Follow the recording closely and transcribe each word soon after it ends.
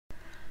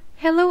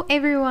Hello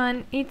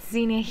everyone, it's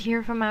Zinia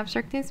here from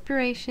Abstract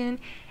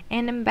Inspiration,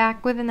 and I'm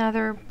back with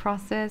another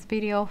process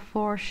video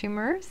for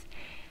shimmers.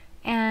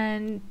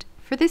 And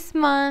for this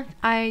month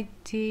I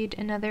did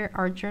another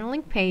art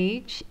journaling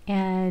page,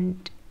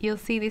 and you'll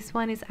see this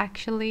one is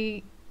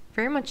actually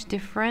very much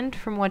different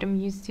from what I'm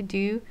used to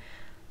do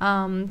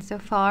so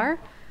far.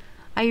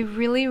 I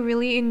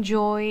really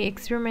enjoy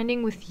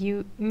experimenting with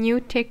new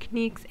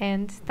techniques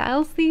and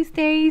styles these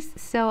days,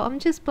 so I'm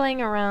just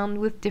playing around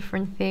with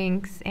different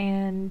things,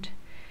 and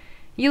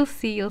you'll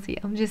see.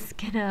 I'm just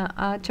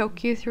gonna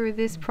talk you through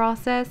this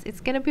process.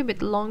 It's gonna be a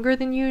bit longer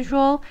than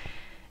usual,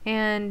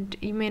 and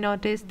you may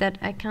notice that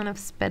I kind of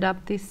sped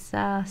up this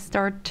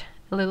start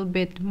a little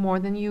bit more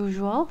than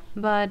usual,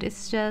 but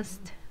it's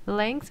just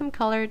laying some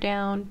color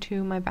down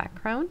to my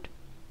background.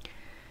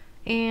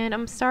 And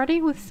I'm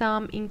starting with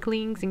some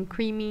inklings and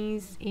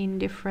creamies in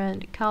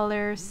different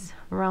colors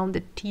around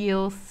the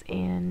teals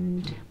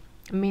and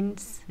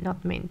mints,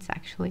 not mints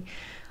actually,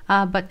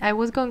 but I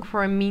was going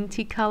for a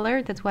minty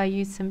color. That's why I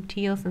used some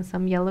teals and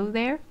some yellow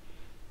there.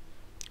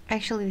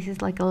 Actually, this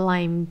is like a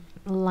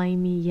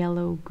limey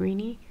yellow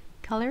greeny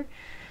color.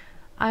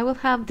 I will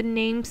have the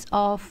names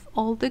of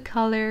all the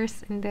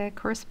colors in the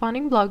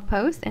corresponding blog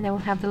post, and I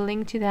will have the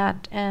link to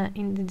that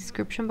in the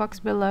description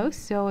box below.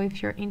 So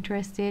if you're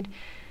interested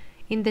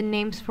in the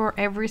names for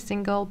every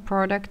single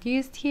product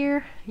used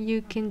here, you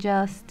can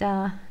just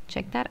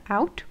check that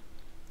out.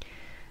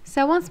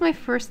 So once my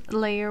first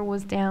layer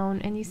was down,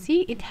 and you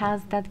see it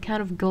has that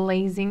kind of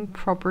glazing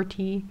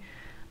property,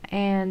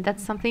 and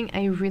that's something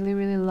I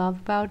really love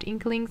about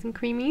inklings and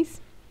creamies.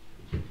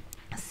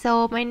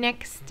 So my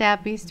next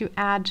step is to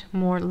add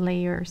more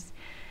layers,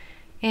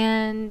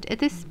 and at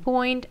this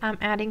point I'm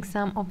adding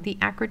some of the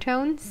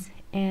acrytones,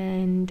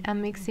 and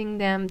I'm mixing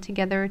them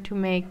together to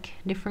make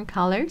different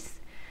colors.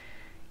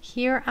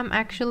 Here I'm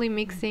actually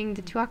mixing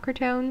the two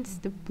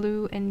acrytones, the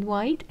blue and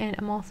white, and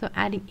I'm also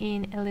adding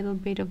in a little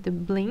bit of the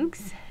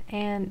blinks,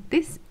 and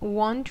this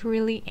won't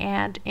really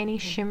add any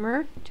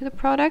shimmer to the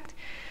product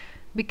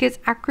because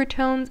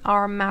acrytones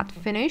are matte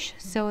finish,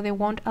 so they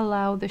won't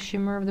allow the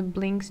shimmer of the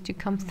blinks to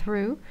come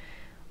through.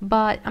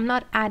 But I'm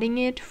not adding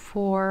it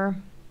for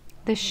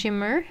the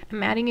shimmer,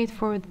 I'm adding it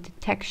for the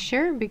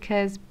texture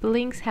because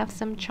blinks have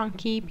some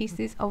chunky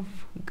pieces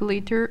of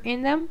glitter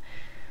in them.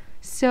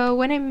 So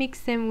when I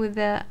mix them with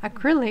the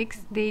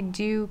acrylics, they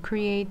do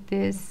create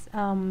this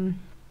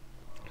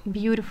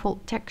beautiful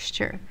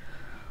texture.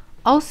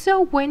 Also,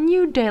 when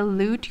you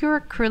dilute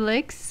your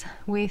acrylics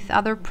with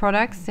other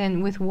products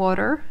and with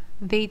water,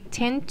 they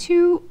tend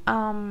to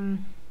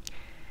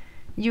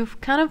you've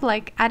kind of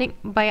like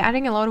by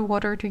adding a lot of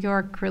water to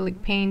your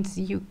acrylic paints,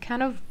 you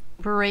kind of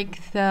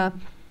break the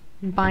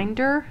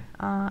binder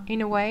in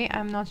a way.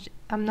 I'm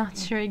not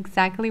sure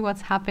exactly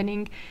what's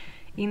happening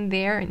in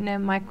there in a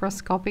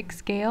microscopic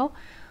scale,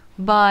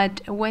 but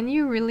when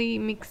you really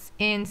mix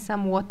in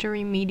some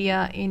watery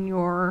media in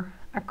your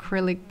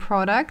acrylic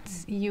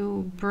products,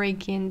 you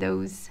break in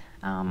those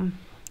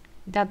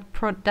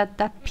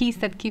that piece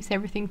that keeps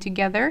everything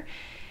together,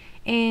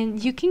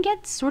 and you can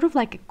get sort of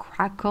like a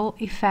crackle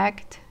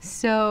effect.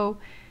 So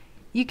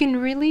you can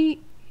really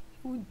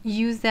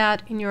use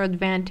that in your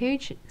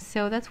advantage.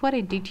 So that's what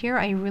I did here.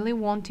 I really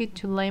wanted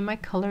to lay my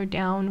color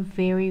down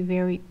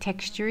very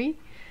textury.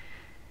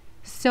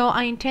 So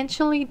I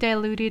intentionally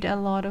diluted a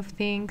lot of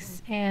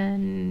things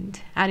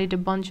and added a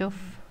bunch of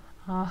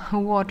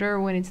water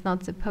when it's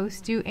not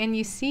supposed to. And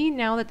you see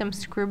now that I'm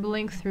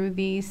scribbling through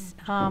these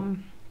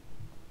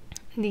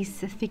this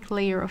thick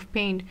layer of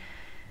paint,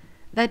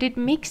 that it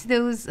makes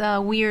those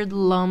weird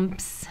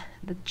lumps,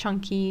 the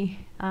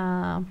chunky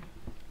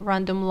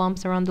random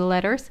lumps around the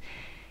letters.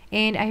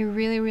 And I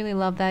really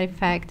love that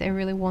effect. I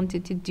really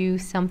wanted to do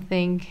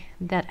something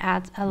that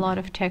adds a lot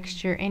of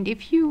texture. And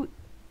if you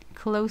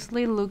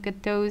closely look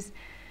at those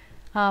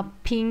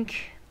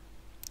pink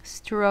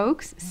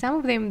strokes, some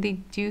of them they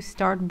do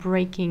start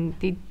breaking.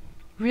 They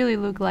really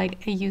look like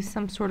I used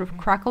some sort of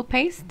crackle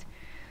paste,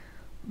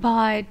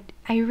 but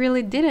I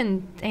really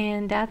didn't,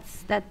 and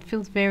that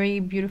feels very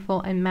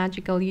beautiful and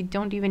magical. You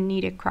don't even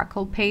need a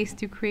crackle paste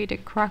to create a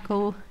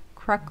crackle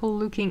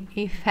looking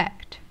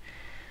effect.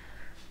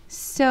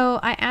 So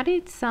I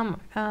added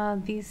some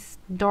this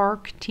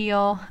dark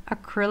teal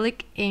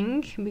acrylic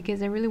ink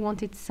because I really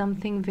wanted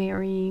something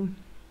very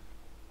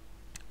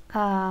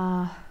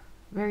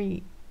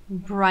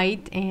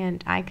bright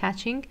and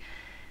eye-catching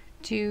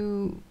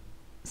to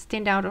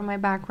stand out on my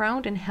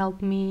background and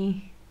help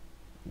me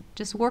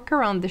just work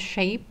around the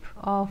shape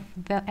of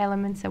the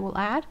elements I will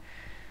add.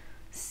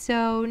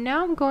 So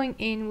now I'm going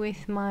in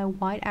with my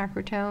white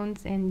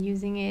acrytones and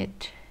using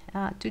it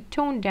to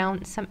tone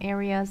down some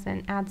areas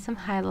and add some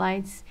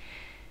highlights.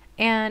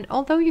 And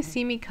although you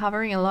see me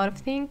covering a lot of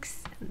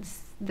things,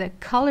 the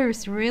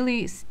colors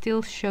really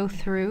still show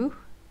through,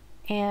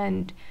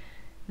 and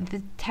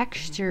the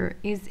texture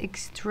is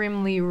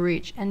extremely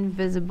rich and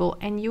visible,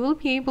 and you will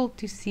be able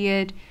to see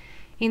it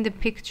in the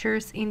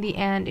pictures. In the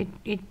end,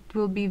 it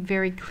will be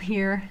very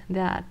clear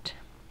that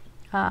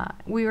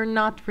we are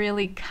not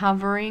really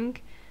covering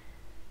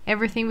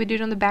everything we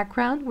did on the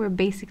background, we're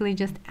basically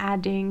just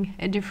adding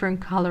a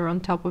different color on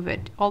top of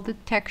it. All the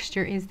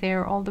texture is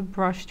there, all the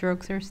brush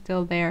strokes are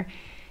still there,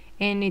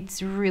 and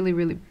it's really,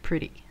 really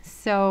pretty.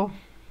 So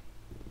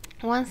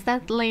once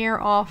that layer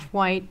of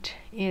white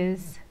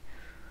is,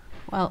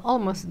 well,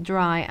 almost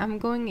dry, I'm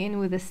going in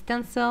with a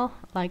stencil,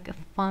 like a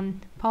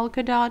fun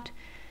polka dot,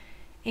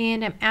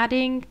 and I'm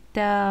adding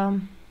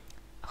the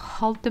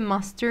Halt the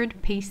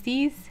Mustard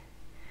pasties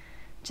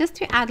just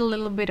to add a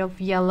little bit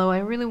of yellow. I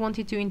really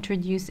wanted to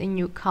introduce a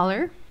new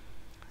color.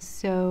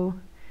 So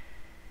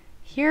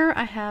here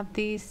I have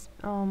this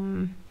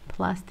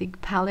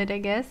plastic palette, I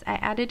guess. I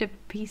added a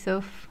piece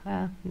of,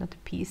 not a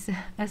piece,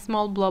 a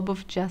small blob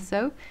of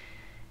gesso,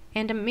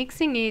 and I'm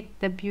mixing it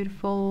the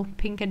beautiful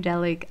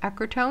Pinkadelic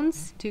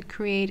acrotones to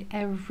create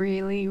a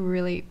really,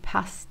 really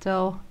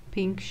pastel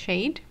pink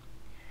shade.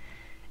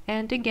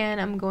 And again,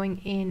 I'm going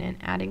in and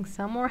adding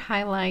some more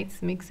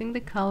highlights, mixing the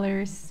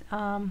colors,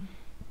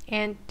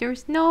 and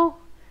there's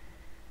nothing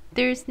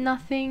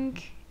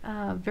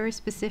very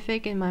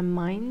specific in my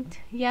mind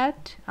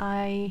yet.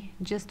 I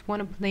just want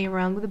to play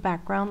around with the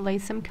background, lay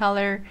some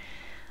color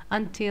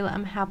until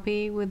I'm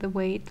happy with the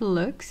way it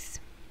looks.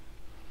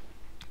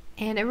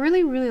 And I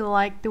really, really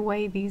like the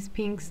way these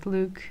pinks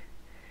look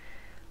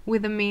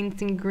with the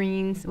mints and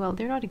greens. Well,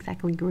 they're not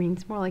exactly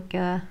greens, more like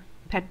a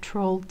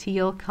petrol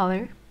teal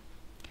color,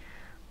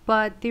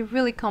 but they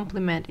really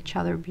complement each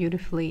other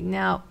beautifully.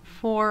 Now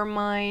for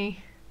my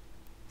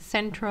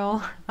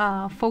central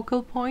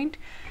focal point,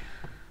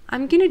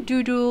 I'm gonna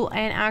doodle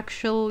an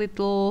actual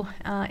little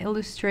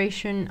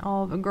illustration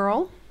of a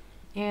girl,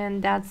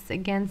 and that's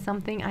again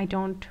something I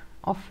don't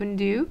often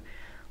do,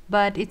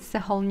 but it's a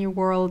whole new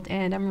world,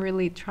 and I'm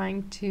really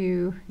trying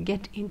to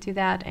get into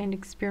that and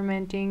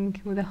experimenting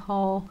with the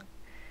whole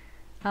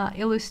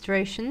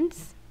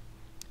illustrations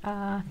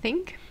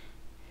thing.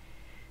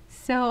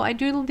 So I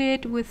doodled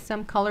it with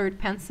some colored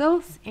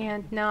pencils,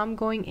 and now I'm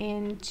going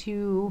in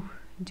to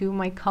do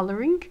my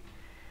coloring.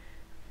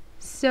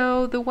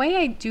 So the way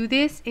I do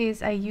this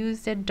is I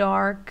use the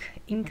dark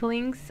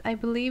inklings, I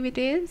believe it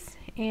is,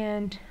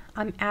 and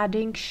I'm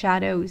adding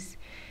shadows.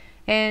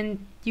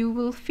 And you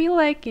will feel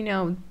like, you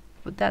know,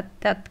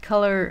 that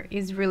color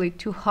is really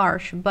too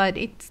harsh, but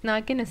it's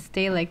not gonna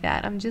stay like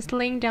that. I'm just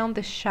laying down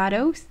the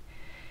shadows,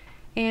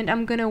 and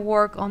I'm gonna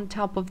work on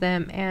top of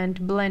them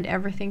and blend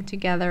everything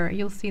together.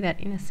 You'll see that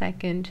in a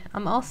second.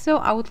 I'm also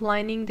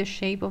outlining the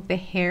shape of the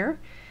hair,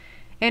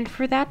 and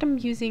for that I'm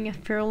using a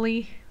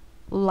fairly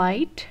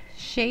light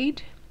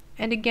shade,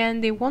 and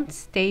again, they won't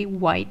stay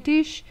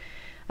whitish.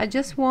 I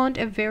just want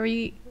a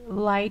very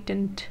light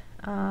and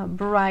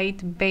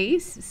bright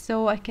base,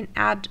 so I can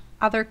add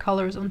other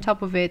colors on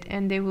top of it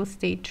and they will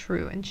stay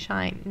true and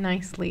shine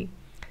nicely.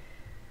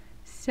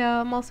 So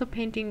I'm also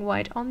painting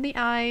white on the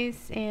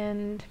eyes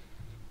and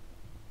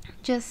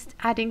just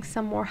adding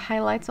some more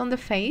highlights on the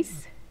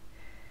face.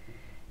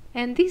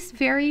 And this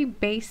very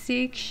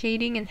basic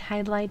shading and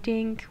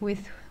highlighting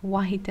with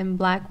white and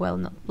black, well,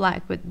 not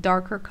black, but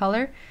darker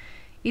color,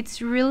 it's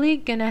really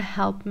gonna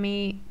help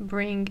me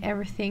bring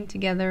everything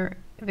together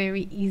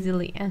very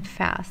easily and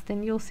fast,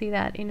 and you'll see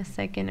that in a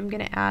second. I'm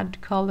gonna add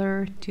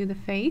color to the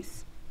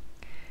face.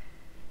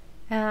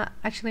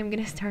 Actually, I'm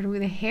gonna start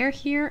with the hair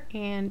here,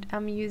 and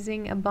I'm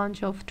using a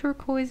bunch of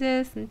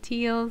turquoises and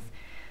teals.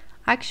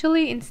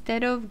 Actually,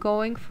 instead of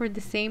going for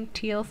the same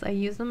teals I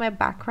used on my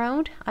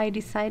background, I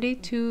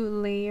decided to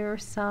layer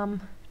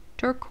some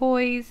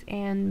turquoise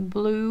and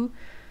blue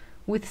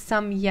with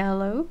some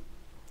yellow,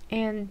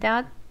 and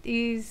that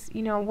is,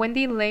 you know, when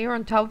they layer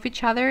on top of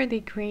each other,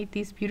 they create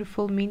this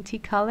beautiful minty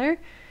color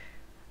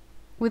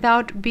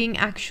without being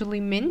actually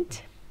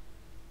mint.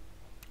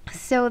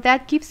 So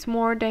that gives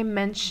more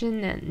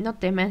dimension, and not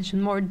dimension,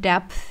 more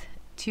depth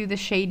to the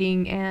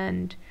shading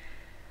and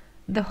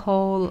the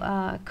whole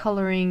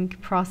coloring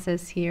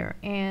process here.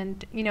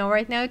 And you know,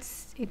 right now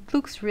it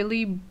looks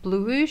really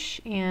bluish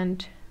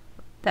and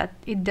that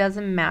it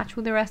doesn't match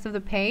with the rest of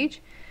the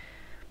page,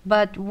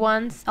 but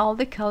once all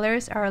the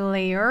colors are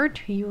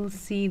layered, you'll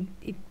see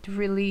it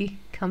really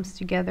comes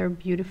together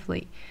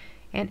beautifully,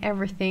 and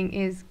everything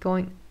is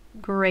going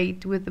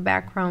great with the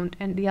background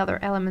and the other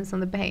elements on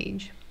the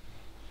page.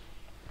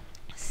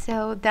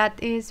 So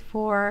that is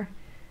for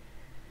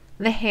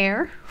the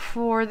hair.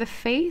 For the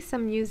face,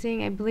 I'm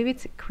using, I believe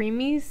it's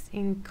Creamies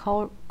in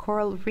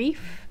Coral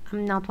Reef.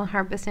 I'm not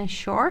 100%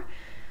 sure.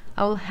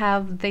 I will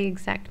have the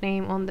exact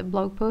name on the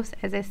blog post,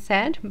 as I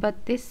said,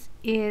 but this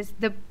is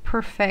the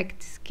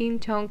perfect skin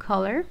tone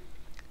color.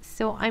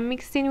 So I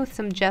mixed in with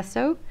some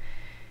gesso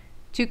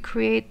to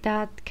create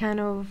that kind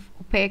of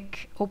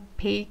opaque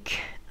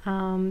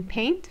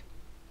paint.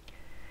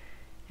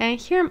 And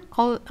here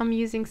I'm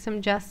using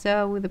some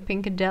gesso with the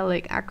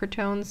Pinkadelic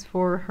acrotones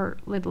for her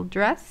little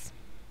dress.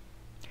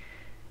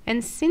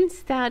 And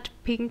since that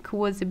pink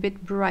was a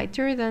bit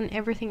brighter than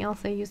everything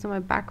else I used on my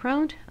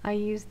background, I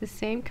used the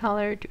same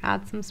color to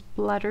add some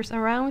splatters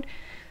around,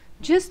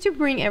 just to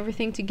bring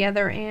everything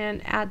together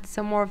and add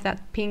some more of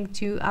that pink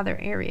to other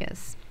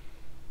areas.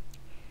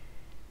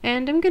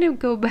 And I'm gonna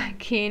go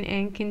back in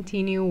and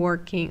continue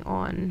working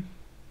on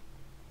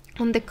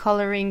the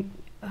coloring,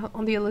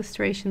 on the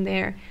illustration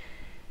there.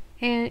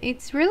 And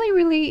it's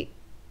really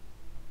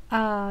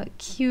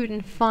cute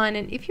and fun,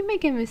 and if you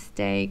make a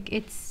mistake,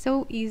 it's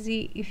so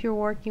easy if you're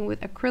working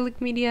with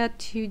acrylic media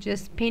to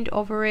just paint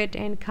over it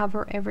and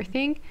cover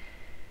everything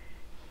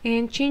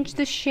and change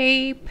the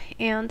shape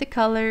and the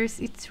colors.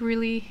 It's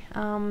really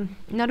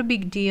not a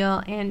big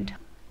deal, and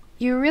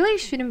you really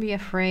shouldn't be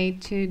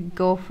afraid to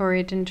go for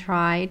it and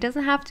try. It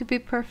doesn't have to be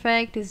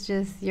perfect, it's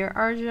just your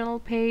original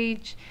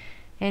page,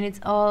 and it's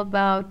all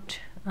about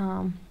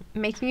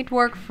making it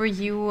work for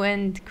you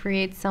and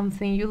create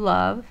something you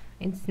love.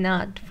 It's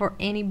not for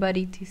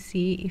anybody to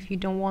see if you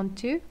don't want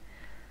to.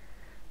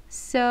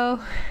 So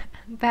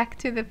back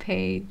to the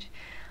page.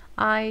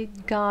 I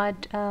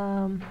got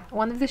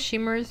one of the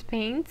shimmers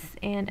paints,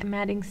 and I'm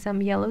adding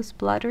some yellow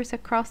splatters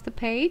across the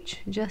page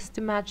just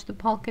to match the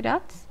polka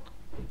dots.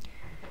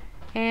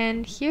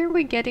 And here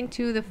we're getting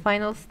to the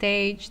final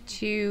stage.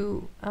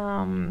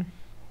 I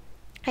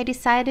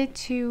decided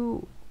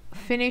to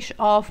finish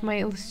off my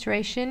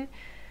illustration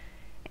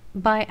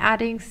by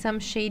adding some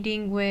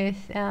shading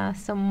with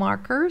some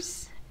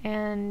markers,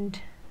 and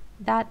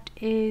that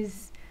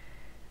is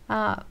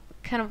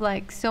kind of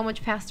like so much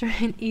faster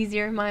and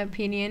easier in my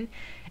opinion,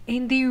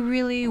 and they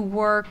really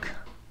work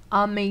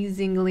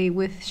amazingly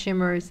with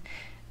shimmers.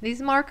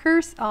 These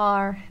markers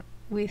are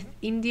with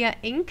India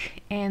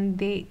ink and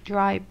they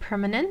dry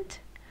permanent,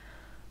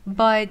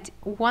 but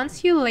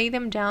once you lay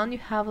them down you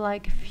have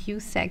like a few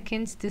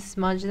seconds to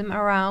smudge them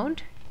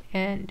around,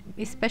 and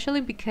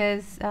especially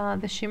because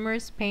the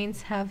shimmers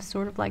paints have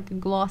sort of like a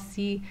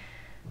glossy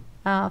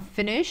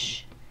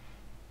finish,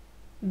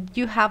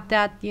 you have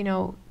that, you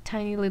know,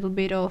 tiny little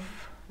bit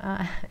of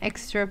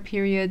extra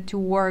period to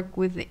work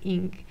with the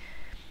ink.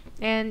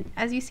 And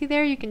as you see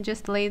there, you can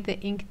just lay the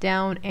ink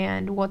down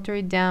and water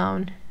it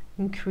down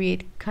and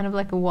create kind of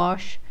like a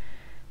wash,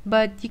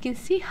 but you can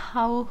see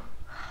how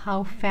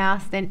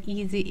fast and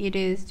easy it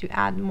is to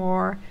add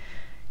more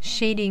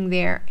shading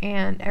there.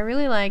 And I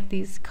really like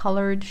these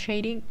colored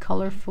shading,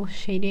 colorful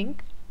shading.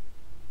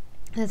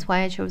 That's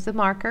why I chose the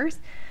markers.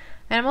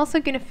 And I'm also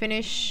going to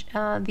finish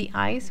the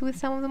eyes with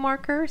some of the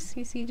markers.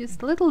 You see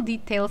just little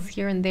details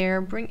here and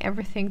there, bring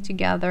everything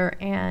together,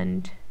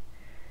 and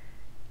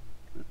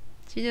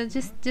you know,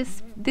 just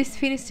these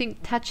finishing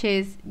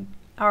touches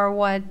are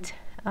what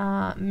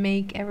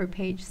make every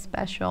page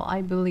special,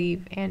 I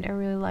believe, and I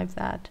really like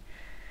that.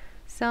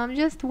 So I'm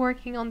just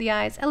working on the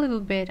eyes a little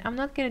bit. I'm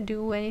not gonna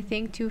do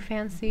anything too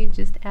fancy,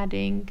 just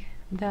adding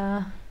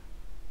the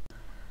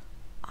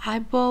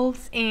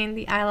eyeballs and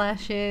the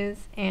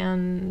eyelashes,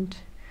 and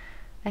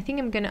I think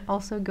I'm gonna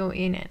also go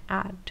in and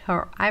add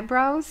her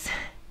eyebrows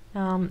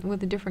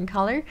with a different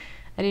color.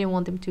 I didn't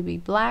want them to be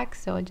black,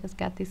 so I just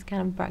got this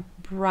kind of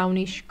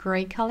brownish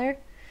gray color,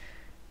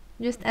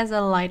 just as a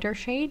lighter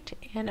shade.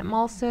 And I'm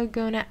also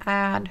gonna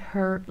add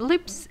her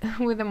lips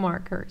with the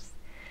markers.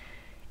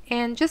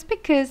 And just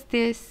because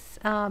this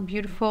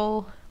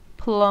beautiful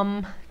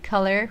plum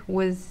color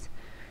was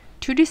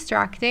too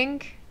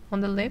distracting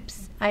on the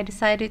lips, I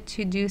decided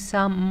to do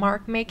some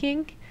mark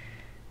making.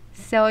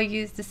 So I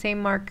used the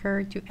same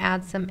marker to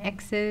add some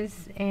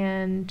X's,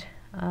 and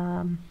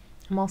I'm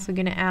also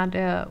going to add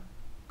a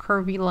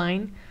curvy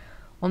line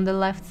on the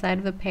left side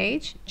of the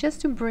page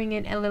just to bring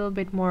in a little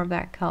bit more of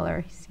that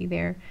color, see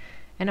there.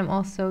 And I'm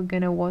also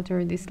going to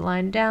water this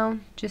line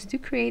down just to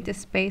create a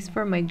space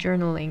for my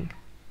journaling.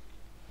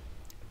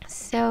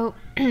 So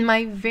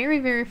my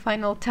very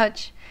final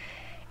touch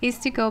is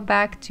to go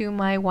back to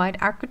my white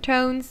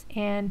acrytones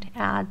and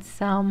add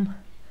some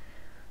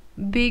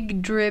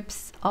big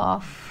drips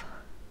of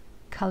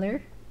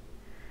color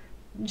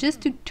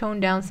just to tone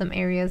down some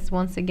areas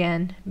once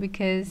again,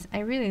 because I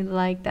really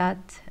like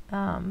that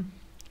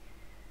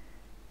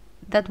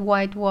that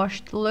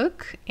whitewashed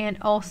look, and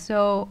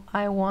also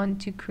I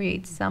want to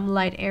create some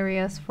light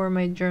areas for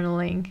my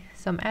journaling,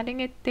 so I'm adding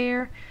it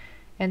there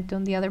and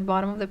on the other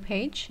bottom of the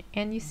page.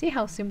 And you see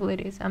how simple it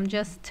is. I'm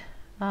just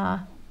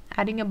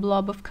adding a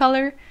blob of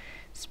color,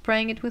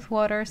 spraying it with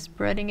water,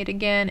 spreading it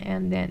again,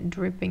 and then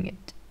dripping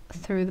it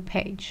through the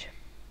page.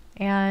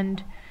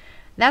 And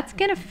that's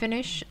gonna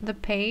finish the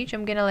page.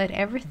 I'm gonna let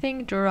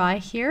everything dry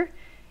here,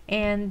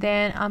 and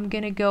then I'm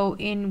gonna go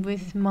in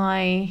with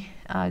my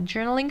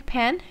journaling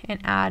pen and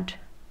add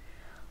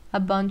a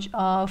bunch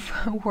of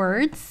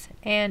words.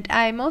 And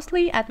I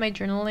mostly add my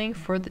journaling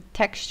for the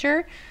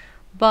texture,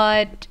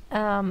 but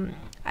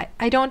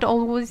I don't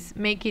always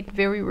make it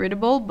very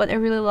readable, but I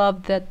really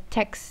love the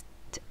text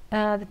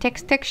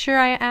texture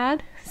I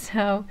add,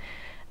 so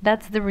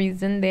that's the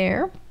reason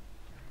there.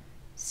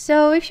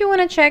 So if you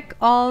want to check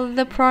all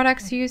the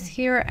products used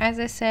here, as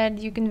I said,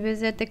 you can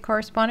visit the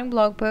corresponding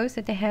blog post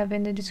that I have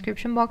in the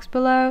description box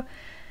below.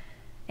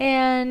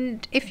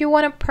 And if you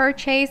want to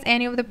purchase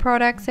any of the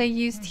products I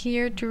used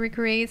here to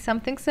recreate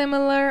something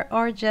similar,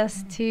 or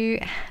just to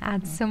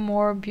add some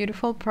more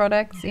beautiful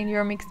products in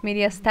your mixed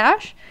media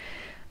stash,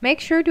 Make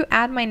sure to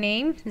add my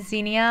name,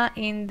 Zinia,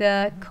 in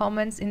the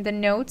comments, in the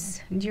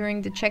notes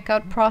during the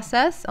checkout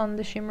process on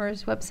the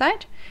Shimmers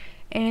website,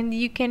 and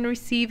you can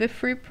receive a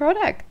free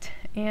product.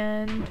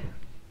 And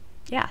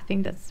yeah, I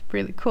think that's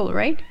really cool,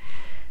 right?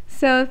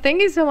 So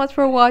thank you so much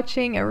for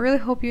watching. I really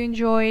hope you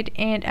enjoyed,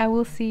 and I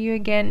will see you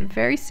again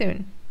very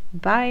soon.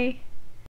 Bye.